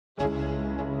Let's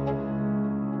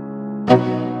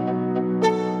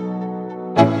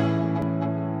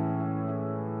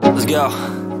go.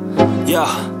 Yo,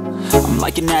 I'm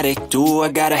like an addict, do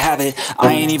I gotta have it.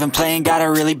 I ain't even playing, got a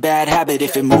really bad habit.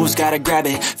 If it moves, gotta grab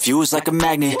it, fuse like a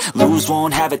magnet. Lose,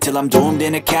 won't have it till I'm doomed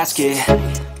in a casket.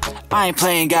 I ain't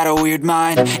playing, got a weird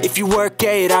mind. If you work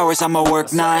 8 hours, I'ma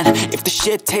work 9. If the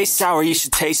shit tastes sour, you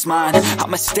should taste mine.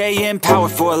 I'ma stay in power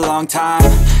for a long time.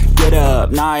 Get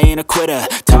up, nah, I ain't a quitter.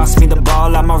 Toss me the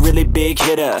ball, I'm a really big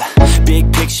hitter.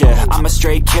 Big picture, I'm a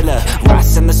straight killer.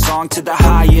 Rising the song to the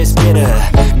highest bidder.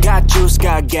 Got juice,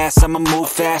 got gas, I'ma move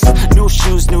fast. New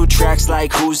shoes, new tracks,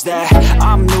 like who's that?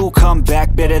 I'm new, come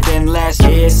back, better than last.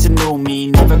 Yeah, it's a new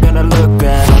me, never gonna look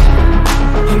back.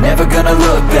 Never gonna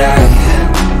look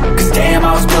back. Cause damn,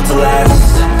 I was built to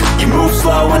last. You move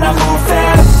slow and I move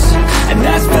fast, and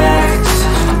that's facts.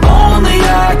 Only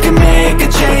I can make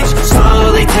a change.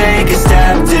 Slowly take a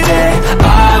step today.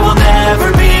 I will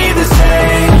never be the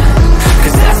same.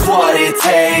 Cause that's what it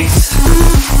takes.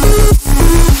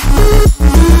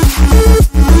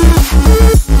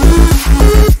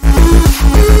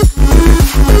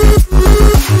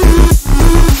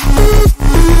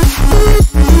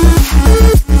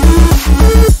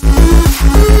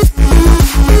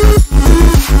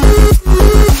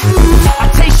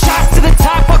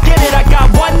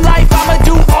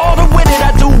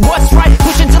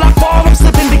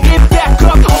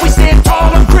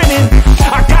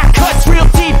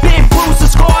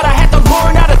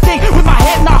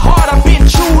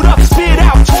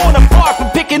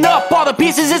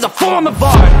 Pieces is a form of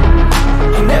art.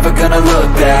 I'm never gonna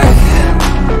look back.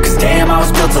 Cause damn, I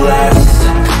was built to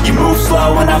last. You move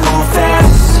slow and I move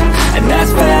fast, and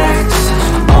that's facts.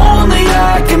 Only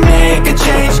I can make a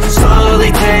change.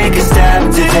 Slowly take a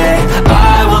step today.